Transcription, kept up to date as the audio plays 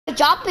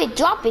Drop it,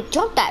 drop it,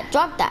 drop that,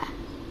 drop that.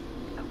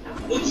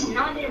 It's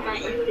not in my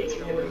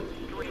inventory.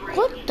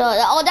 What the?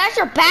 Oh, that's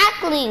your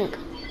backlink.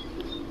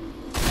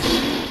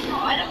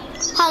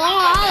 Hold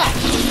on.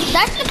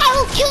 That's the guy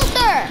who killed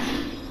her.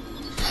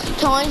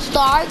 Tony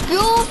Stark,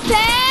 you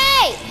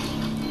pay.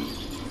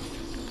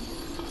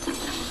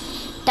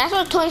 That's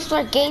what Tony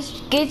Stark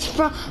gets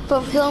from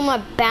killing my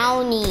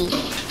bounty.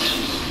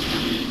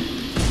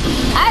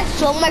 I have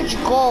so much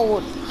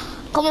gold.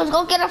 Come on, let's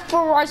go get a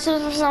Ferrari so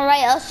there's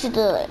somebody else to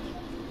do it.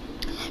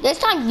 This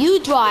time you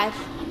drive.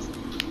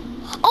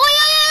 Oh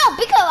yeah,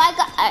 because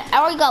I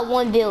already got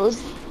one build.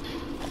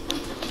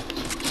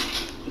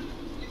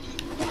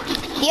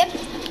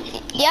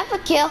 Yep, a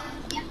kill.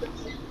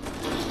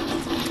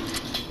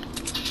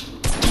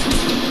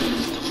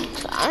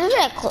 I'm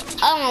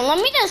gonna let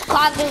me just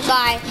clock this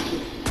guy.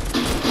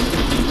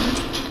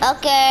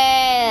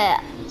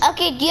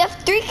 Okay, do you have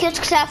 3 kills?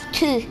 Because I have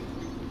 2.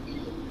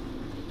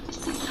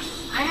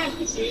 I have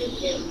 2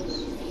 kills.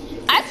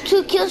 I have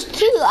 2 kills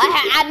too.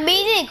 I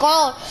made it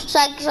gold so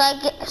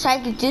I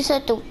could do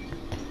something.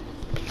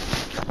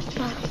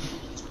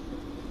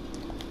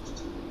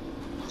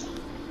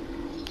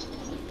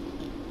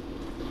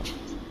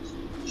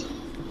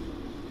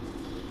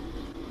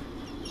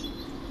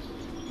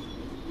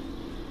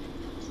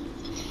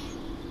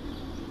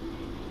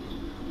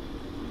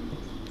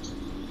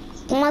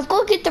 Let's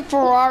go get the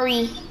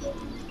Ferrari.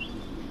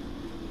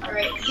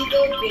 Alright, you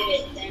go get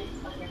it then.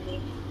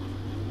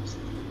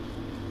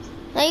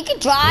 Now you can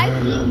drive.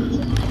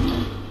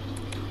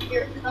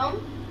 Here,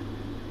 come.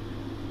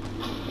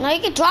 Now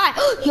you can drive.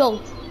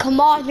 Yo, come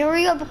on,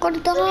 hurry up, we're gonna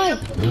die.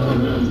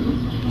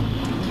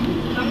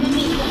 Come to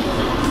me.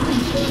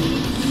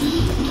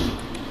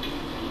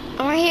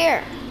 I'm right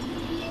here.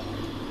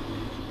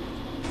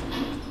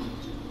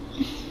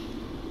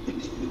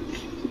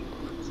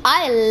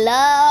 I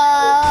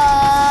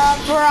love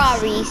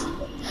Ferraris.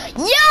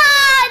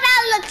 Yeah,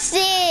 that looks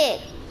sick.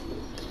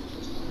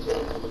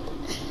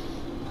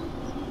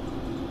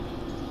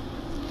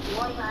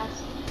 One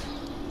last.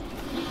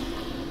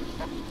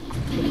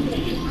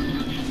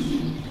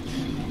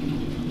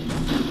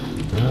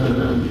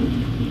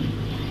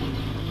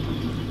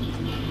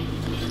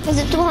 Is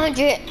it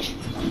 200?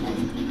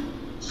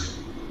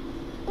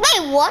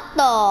 Wait, what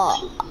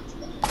the?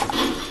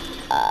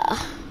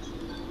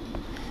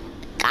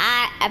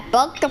 I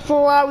broke the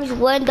Ferrari's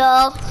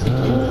window.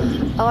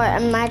 Or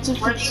imagine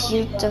if you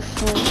shoot the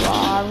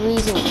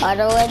Ferrari's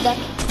other window.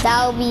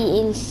 That would be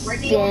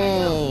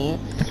insane.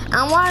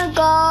 I wanna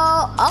go.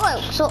 Oh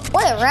wait, so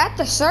wait, we're at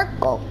the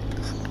circle.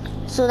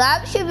 So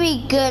that should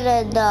be good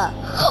enough.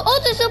 Oh,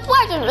 there's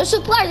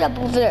supplies up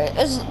over there.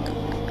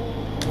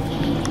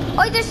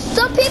 Oh, there's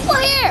some people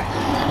here.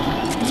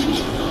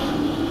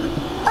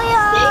 Oh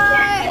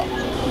yeah.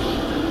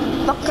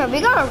 Okay, we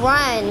gotta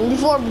run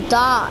before we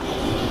die.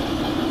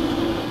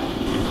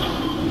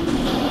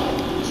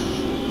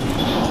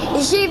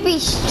 It should be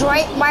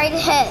straight right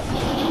ahead.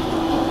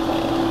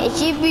 It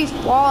should be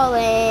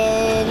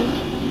falling.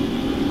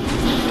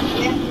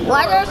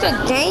 Why there's a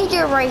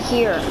danger right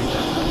here?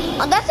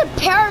 Oh, that's a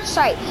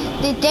parasite.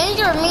 The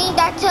danger means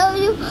that tells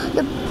you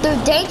the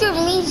danger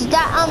means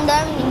that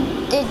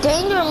the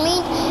danger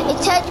means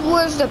it tells you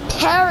where's the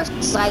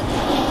parasite.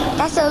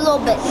 That's a little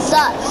bit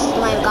sus,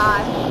 my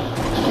God.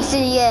 So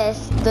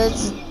yes,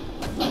 there's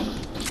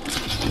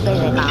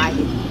a guy.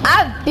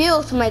 I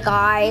built my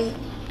guy.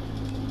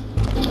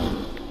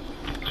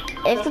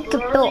 If we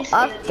could build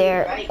up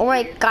there. Oh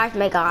my gosh,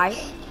 my guy.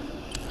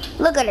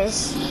 Look at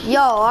this. Yo,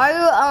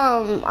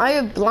 are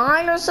you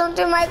blind or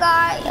something, my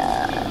guy?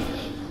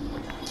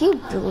 You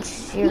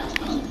bullshit.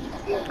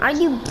 Are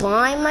you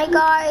blind, my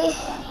guy?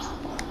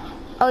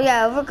 Oh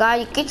yeah, I forgot.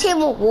 You can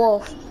tame a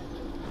wolf.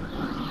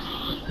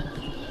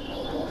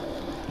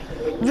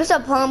 Just a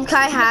pump, can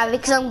I have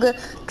it? Cause I'm good.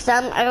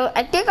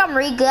 I think I'm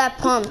really good at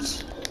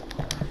pumps.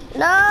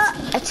 No,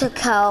 it's a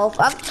health.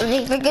 For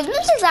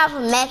goodness sakes, I have a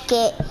mech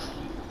kit.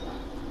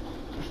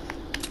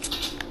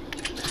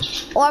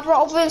 Whoever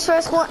opens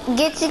first one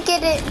gets to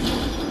get it.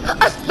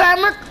 A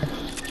spammer.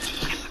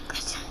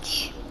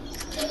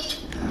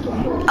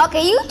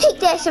 Okay, you take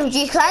the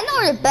SMGs, cause I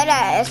know you're better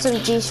at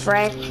SMGs,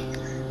 friend.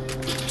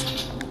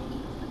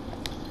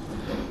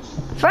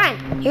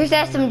 Friend, here's the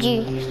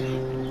SMG.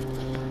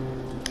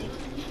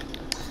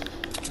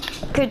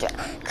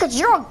 Cause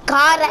you're a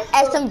god at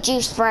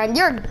SMGs, friend.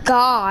 You're a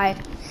god.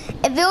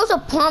 If it was a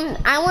plum,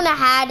 I wouldn't have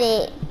had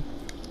it.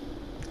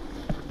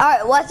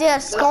 Alright, what's it, a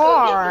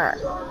scar?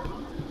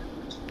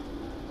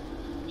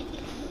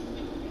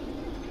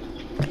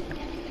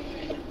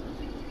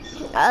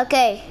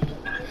 Okay.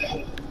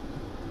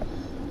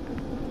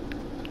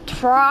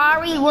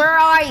 Ferrari, where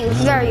are you?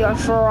 There you are,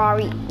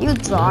 Ferrari. You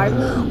drive.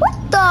 What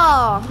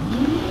the?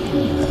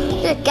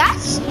 The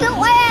gas still.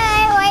 Wait.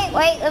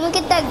 Let me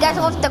get that gas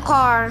off the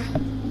car.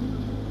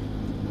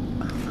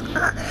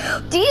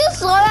 Do you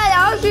slow that?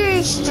 That was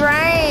really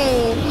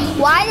strange.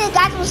 Why the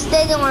gas was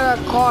staying on your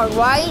car,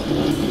 right?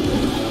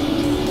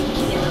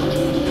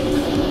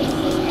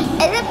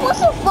 Is it supposed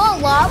to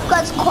fall off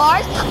because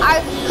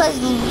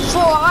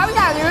Ferrari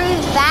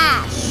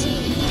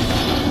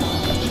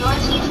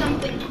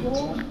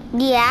school?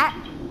 Yeah.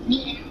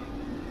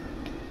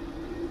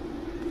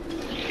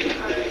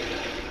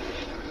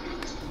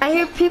 I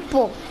hear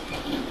people.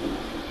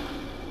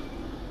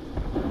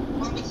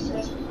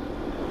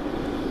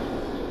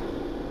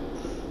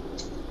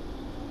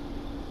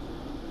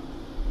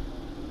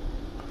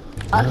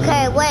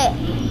 Okay, wait.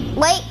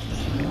 Wait.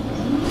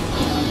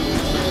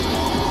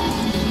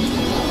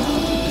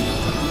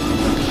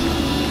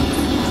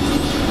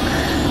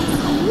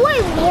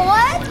 Wait,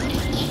 what?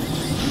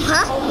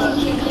 Huh?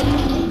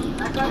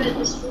 I gotta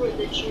destroy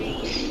the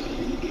trees.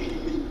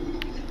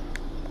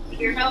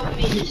 You're helping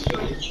me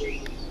destroy the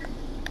trees.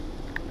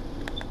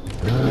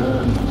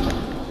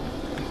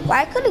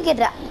 Why couldn't get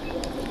that?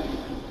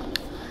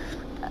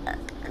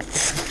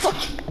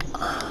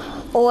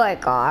 Oh my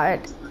god.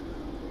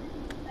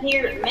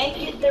 Here, make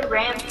it the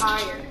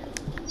vampire.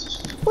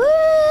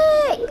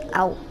 Wait!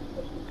 Ow.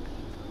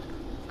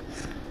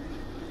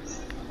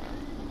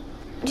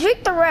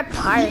 Drink the red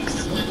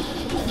pirates.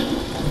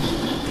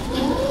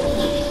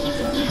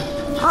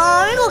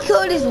 I'm gonna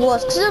kill these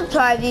wolves, because I'm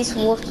tired of these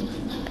wolves.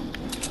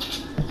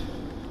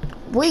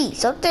 Wait,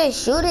 something is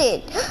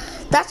shooting.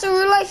 That's a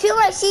real life film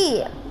I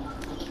see.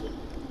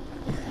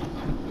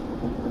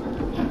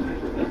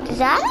 Is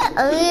that an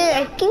alien?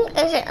 I think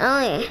it's an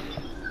alien.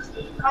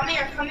 Come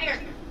here, come here.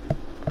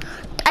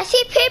 I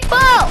see people!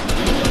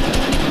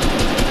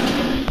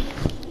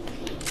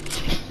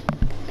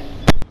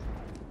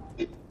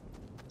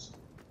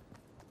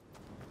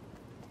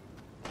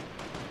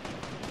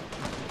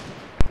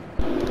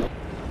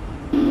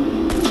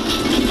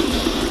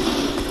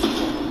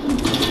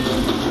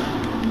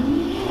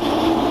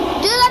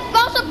 Dude, let's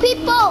bounce some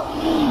people!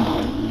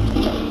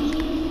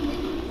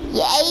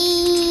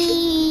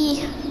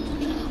 Yay!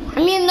 I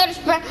mean another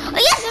spam. Oh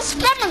yes, it's a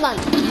spammer gun!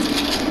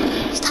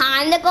 It's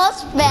time to go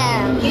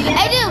spam.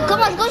 Hey dude,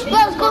 come on, let's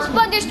go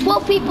spam. There's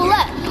 12 people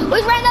left.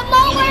 We ran them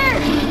over!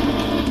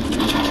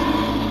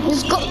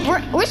 Let's go,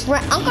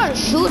 I'm gonna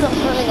shoot him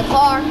from in the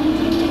car.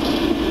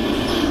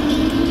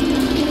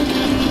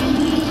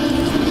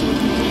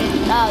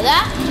 Now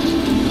that,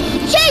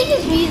 change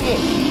this music.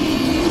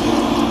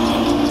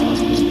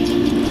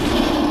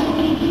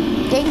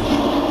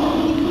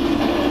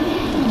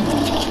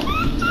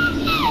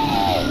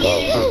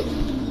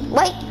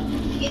 Wait.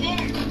 Get in.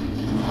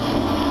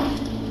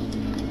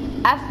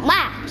 I have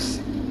maps.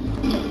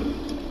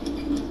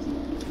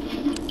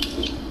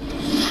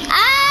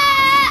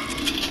 Ah!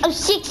 I'm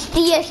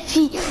 60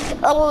 SP.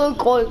 Oh my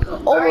god.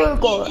 Oh my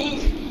god.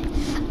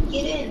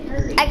 Get in,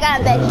 hurry. I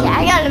gotta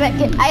make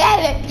it. I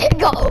gotta make it.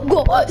 Go.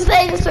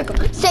 Stay in the circle.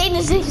 Stay in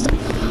the circle.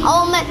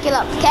 I'll make it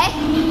up, okay?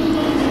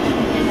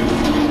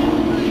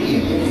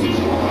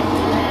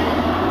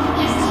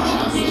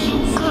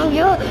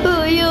 You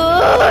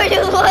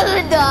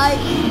wanna die.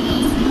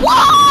 Whoa!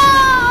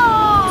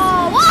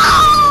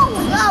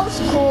 That was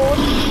cool.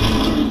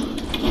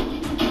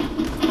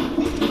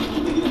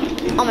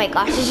 Oh my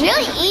gosh, it's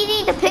really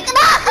easy to pick it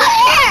up.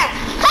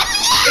 Come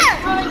here!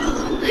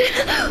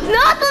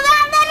 No, do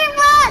not let it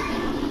run!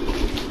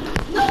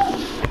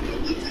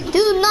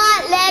 Do not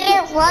let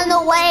it run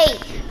away.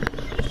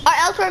 Or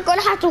else we're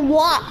gonna have to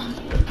walk.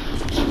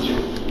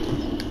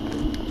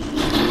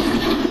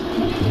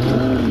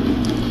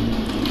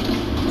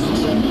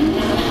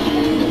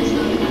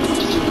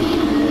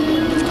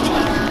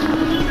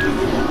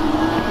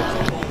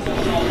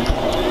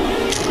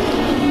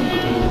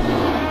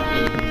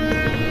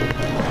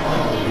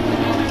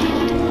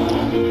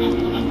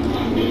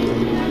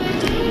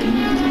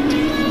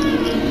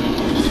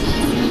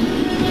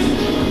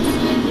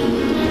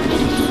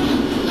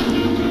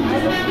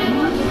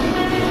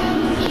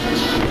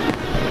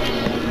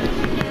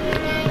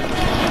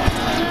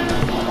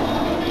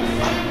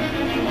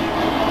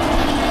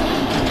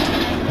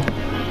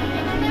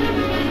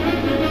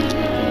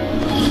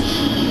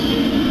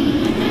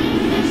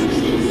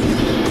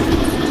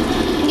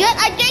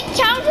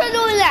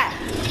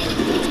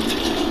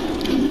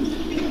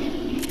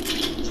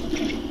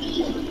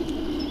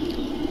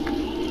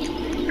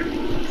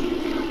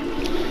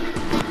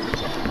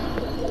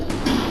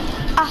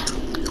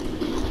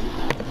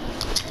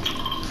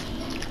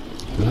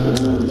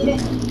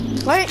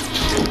 Right.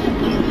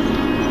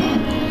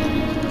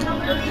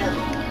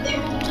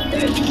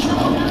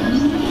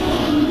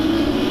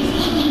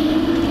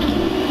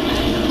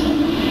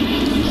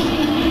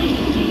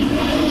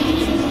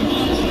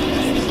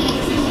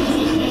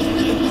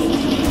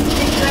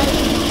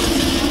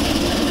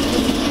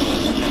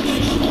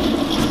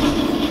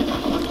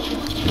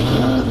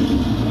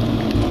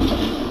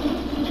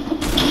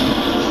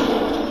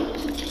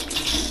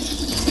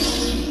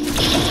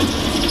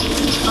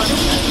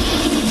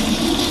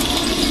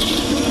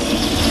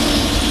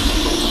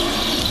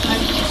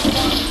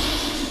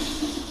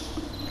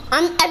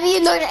 I'm having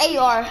another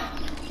AR.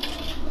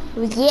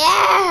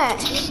 Yeah.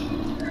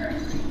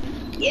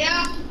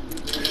 Yeah.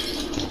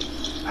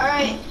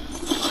 Alright.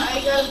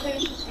 I gotta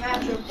finish this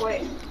match real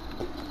quick.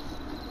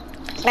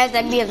 Guys,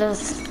 that'd be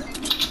this.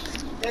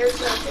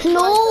 There's a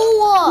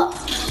No.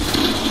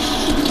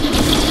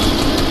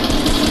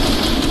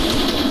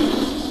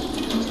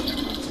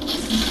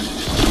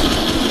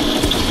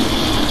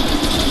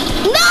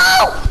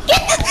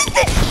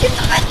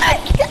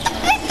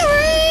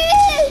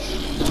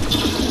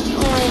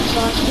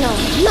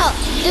 No,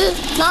 do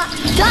not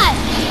die.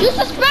 Use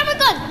the spammer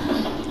gun.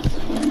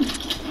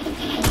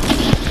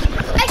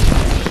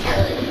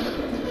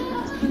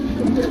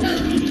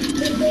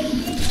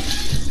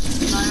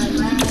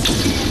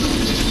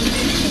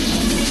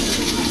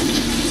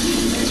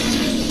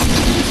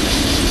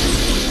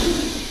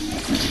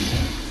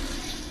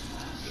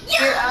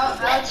 Here,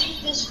 I'll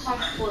take this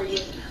pump for you.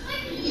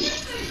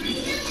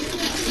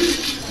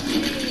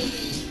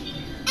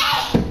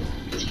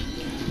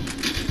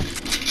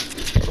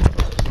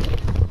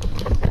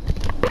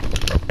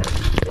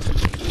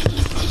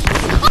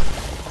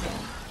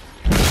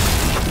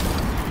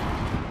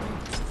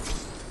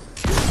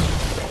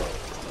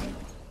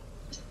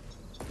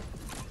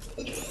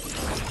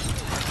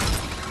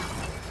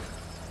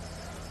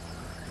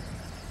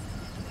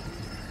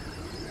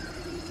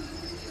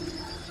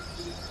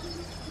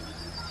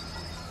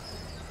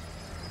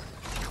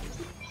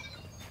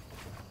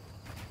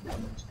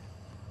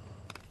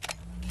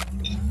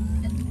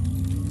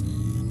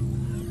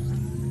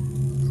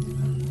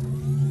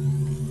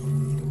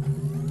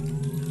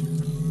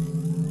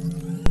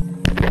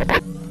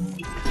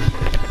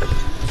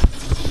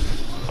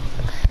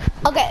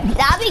 Okay,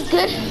 that'll be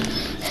good.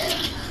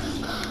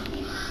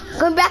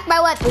 Going back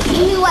my weapons.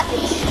 Give me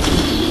weapons.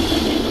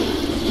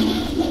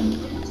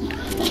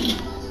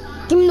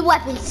 Give me the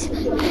weapons.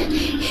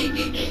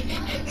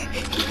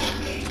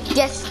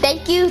 Yes,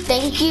 thank you,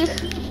 thank you.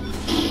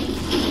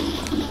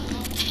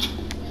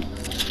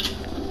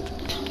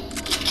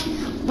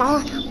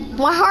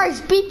 My heart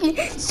is beating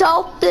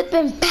so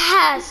flippin'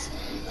 fast.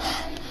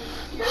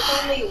 There's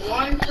only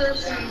one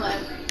person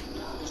left.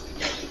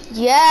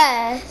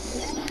 Yes.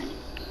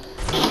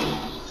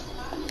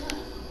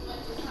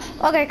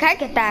 Okay, can I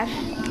get that?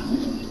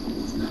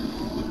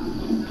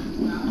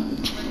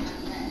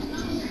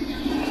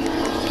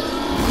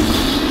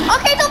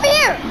 Okay, it's over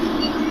here.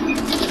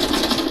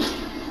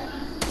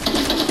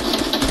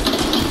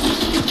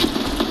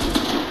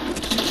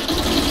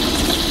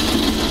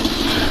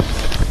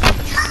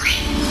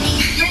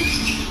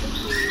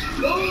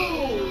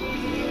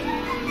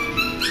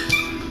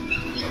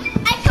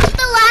 I killed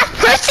the last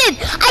person.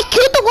 I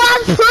killed the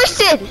last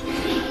person.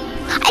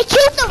 I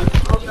killed them.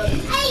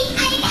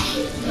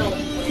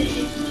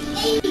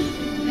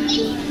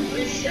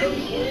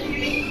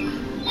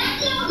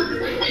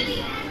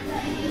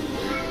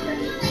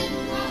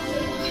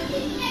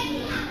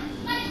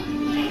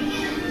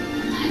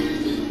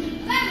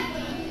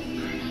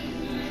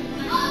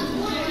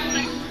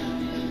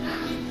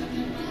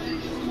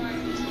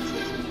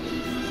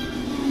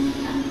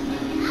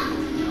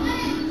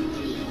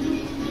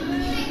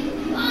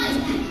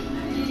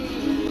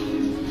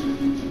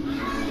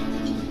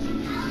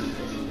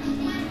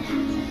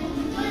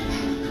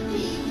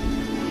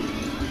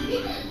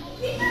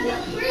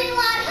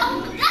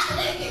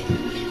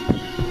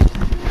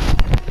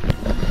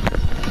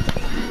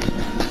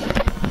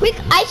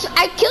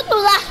 I killed the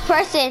last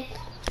person.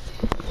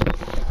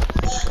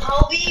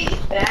 I'll be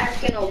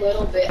back in a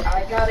little bit.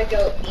 I gotta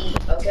go eat,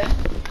 okay?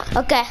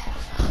 Okay.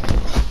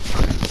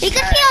 You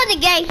can see on the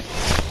game.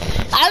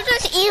 I'll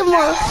just eat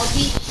more.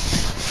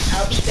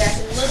 I'll be back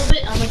in a little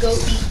bit. I'm gonna go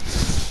eat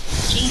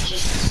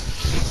cheese.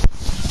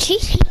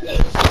 Cheese?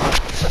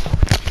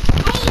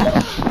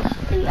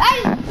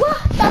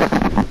 What the?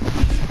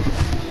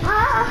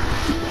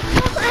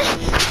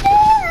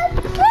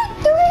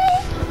 Victory!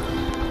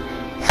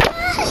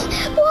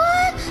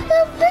 What the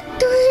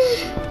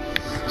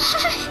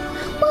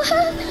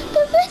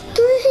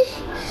victory!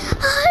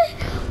 I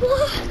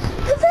want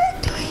the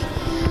victory!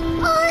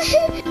 I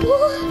want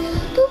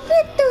the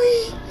victory!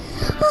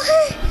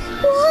 I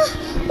want the victory! I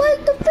want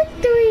the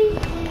victory!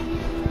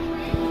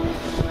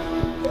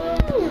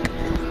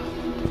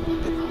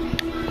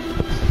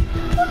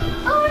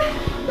 I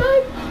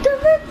want the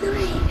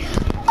victory!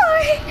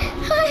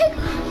 I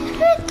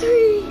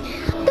victory!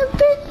 The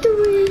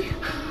victory!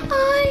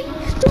 I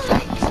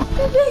like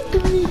the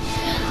victory!